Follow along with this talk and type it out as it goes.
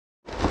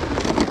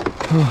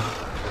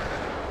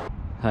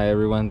Hi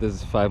everyone, this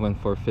is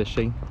 514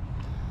 Fishing,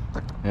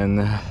 and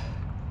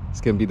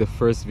it's gonna be the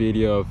first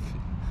video of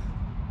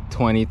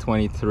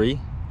 2023,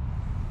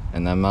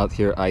 and I'm out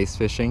here ice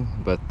fishing,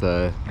 but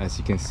as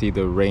you can see,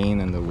 the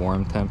rain and the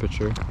warm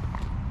temperature,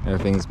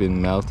 everything's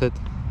been melted,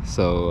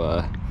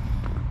 so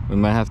we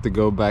might have to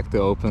go back to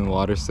open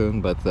water soon,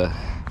 but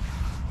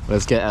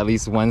let's get at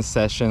least one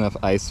session of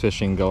ice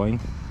fishing going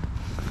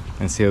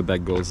and see how that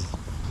goes.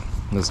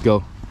 Let's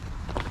go.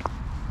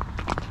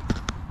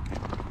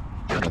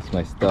 That's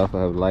my stuff. I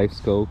have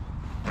Livescope,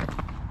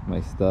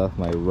 my stuff,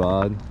 my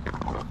rod.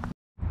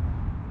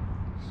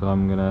 So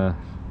I'm gonna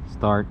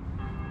start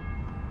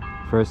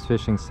first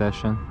fishing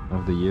session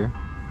of the year.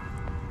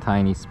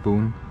 Tiny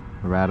spoon,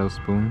 rattle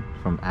spoon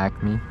from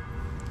Acme,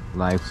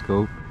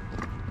 Livescope.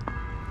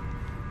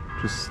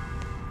 Just,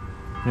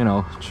 you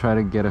know, try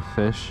to get a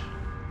fish.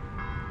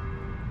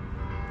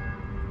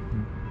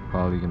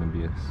 Probably gonna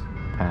be a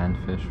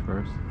panfish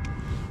first.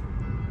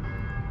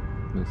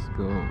 Let's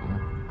go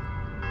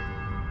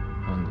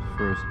on the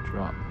first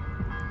drop.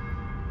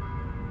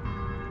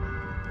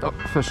 Oh,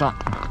 fish on!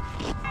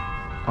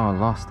 Oh, I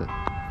lost it.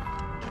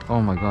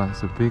 Oh my god,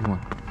 it's a big one.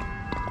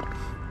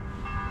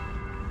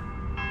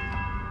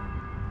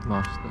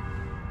 Lost it.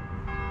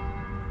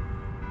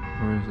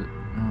 Where is it?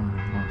 Oh, I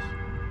lost it.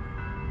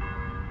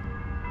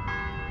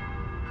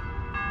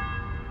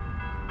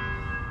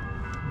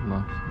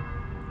 Lost it.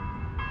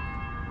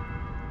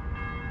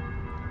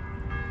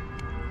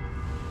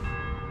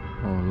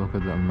 Oh, look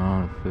at the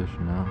amount of fish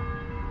now.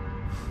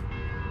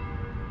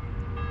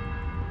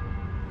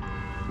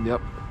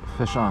 Yep,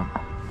 fish on.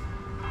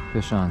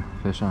 Fish on,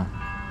 fish on.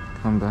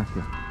 Come back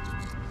here.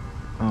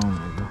 Oh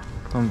my god,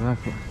 come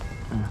back here.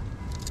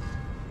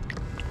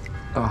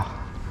 Oh,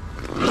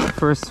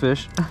 first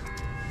fish,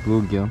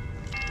 bluegill.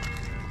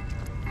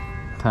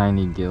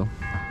 Tiny gill.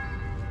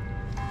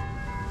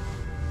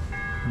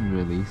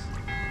 Release.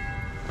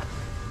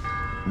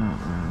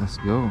 Alright, let's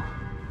go.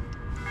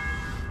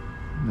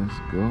 Let's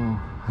go.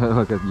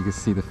 Look at, you can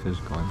see the fish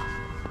going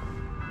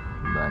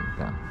back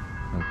down.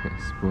 Okay,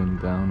 spoon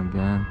down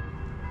again.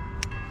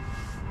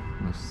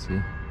 Let's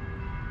see.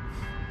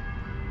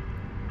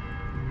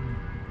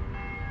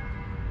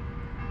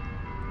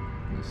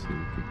 Let's see if we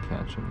could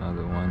catch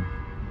another one.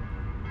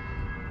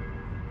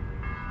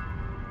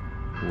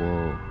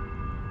 Whoa.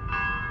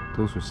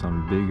 Those are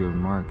some bigger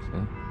marks,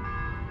 eh?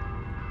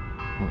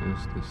 What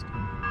is this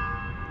thing?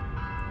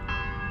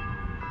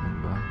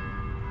 Come back.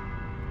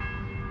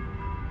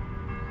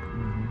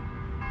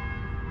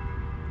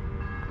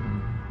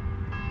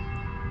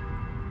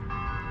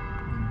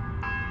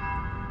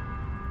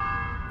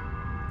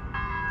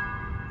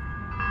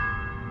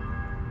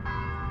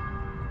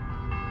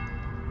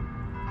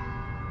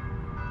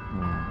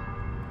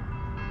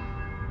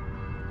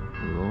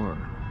 Lord.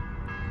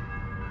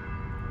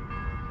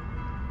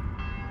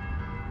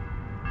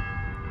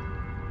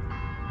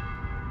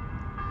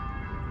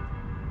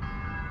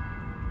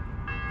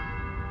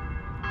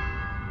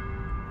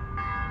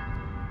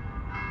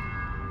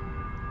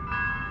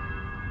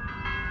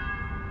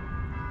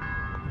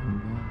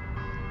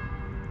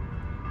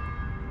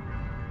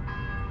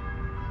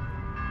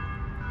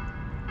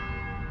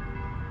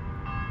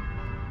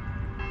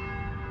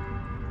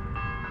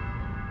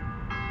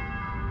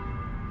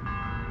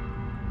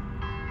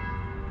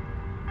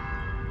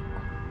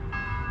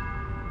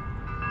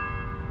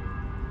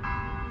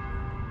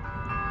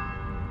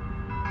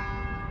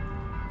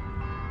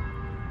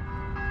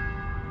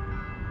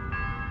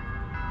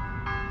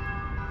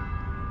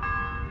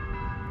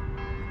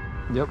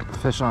 Yep,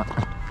 fish on.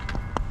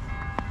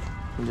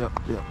 Yep.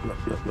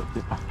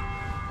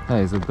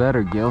 Hey, it's a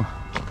better gill.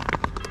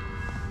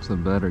 It's a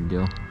better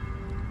gill.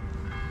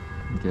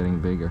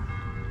 Getting bigger.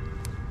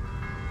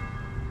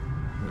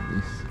 At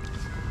least.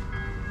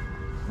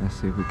 Let's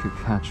see if we could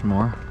catch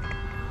more.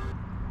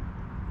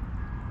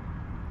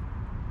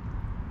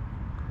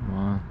 Come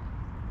on.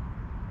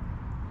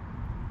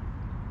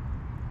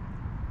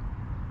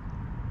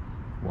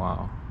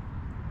 Wow.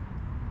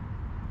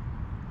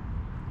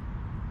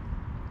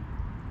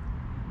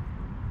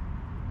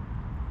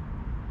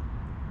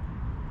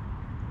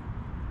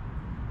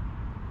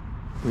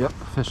 Yep,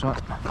 fish on.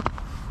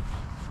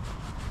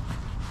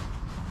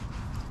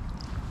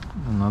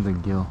 Another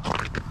gill.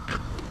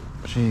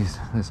 Jeez,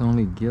 there's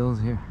only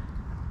gills here.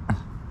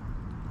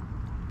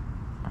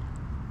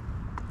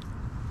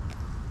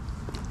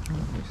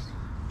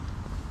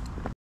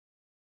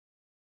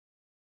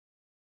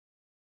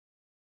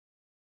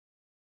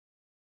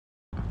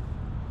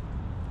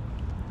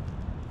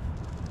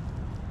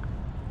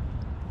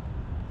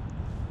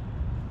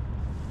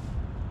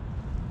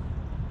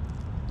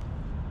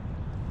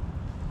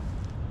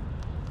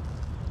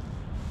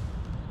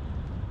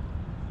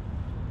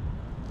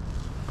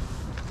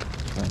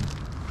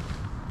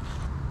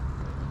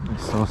 I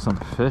saw some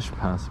fish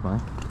pass by.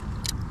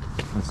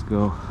 Let's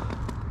go.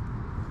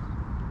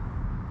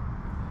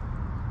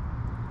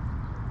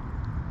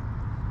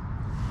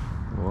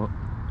 Whoa.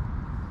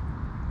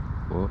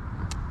 Whoa.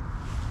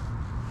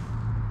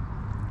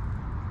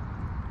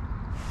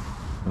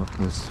 Oh,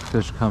 there's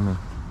fish coming.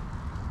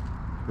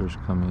 Fish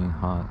coming in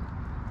hot.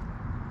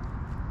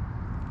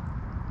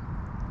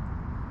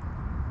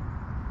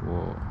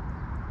 Whoa.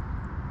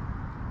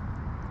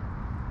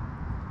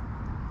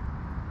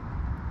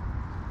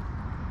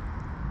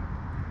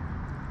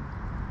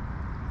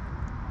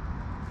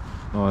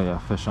 Oh yeah,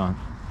 fish on.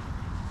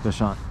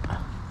 Fish on.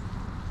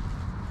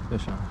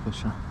 Fish on,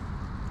 fish on.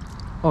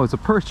 Oh, it's a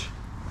perch.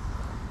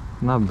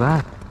 Not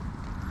bad.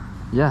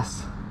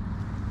 Yes.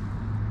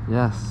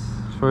 Yes.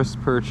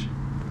 First perch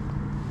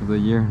of the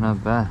year,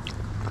 not bad.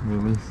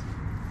 Release.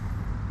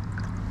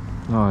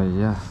 Oh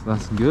yes,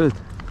 that's good.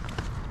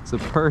 It's a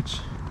perch.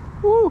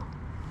 Woo!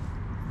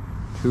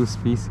 2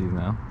 species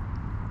now.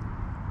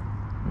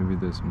 Maybe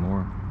there's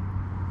more.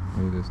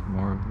 Maybe there's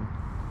more of it.